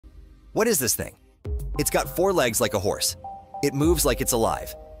What is this thing? It's got 4 legs like a horse. It moves like it's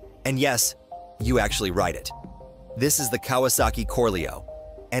alive. And yes, you actually ride it. This is the Kawasaki Corleo,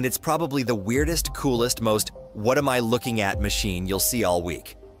 and it's probably the weirdest, coolest, most "what am I looking at" machine you'll see all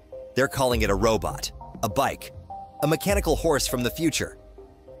week. They're calling it a robot, a bike, a mechanical horse from the future.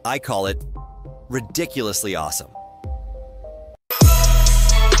 I call it ridiculously awesome.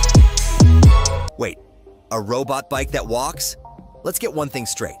 Wait, a robot bike that walks? Let's get one thing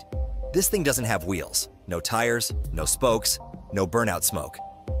straight. This thing doesn't have wheels, no tires, no spokes, no burnout smoke.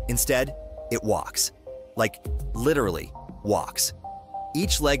 Instead, it walks. Like, literally walks.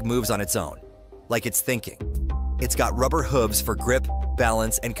 Each leg moves on its own, like it's thinking. It's got rubber hooves for grip,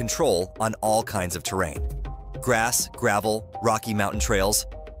 balance, and control on all kinds of terrain. Grass, gravel, rocky mountain trails.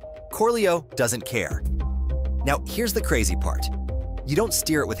 Corleo doesn't care. Now, here's the crazy part. You don't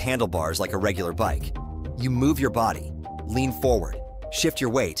steer it with handlebars like a regular bike. You move your body, lean forward, shift your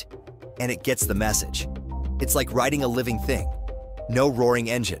weight, and it gets the message. It's like riding a living thing. No roaring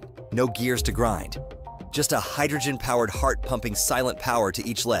engine, no gears to grind. Just a hydrogen-powered, heart-pumping silent power to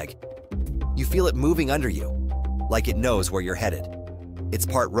each leg. You feel it moving under you, like it knows where you're headed. It's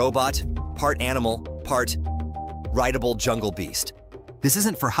part robot, part animal, part rideable jungle beast. This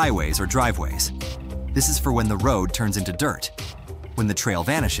isn't for highways or driveways. This is for when the road turns into dirt, when the trail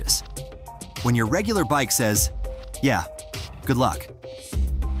vanishes, when your regular bike says, "Yeah, good luck."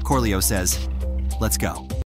 Corleo says, "Let's go."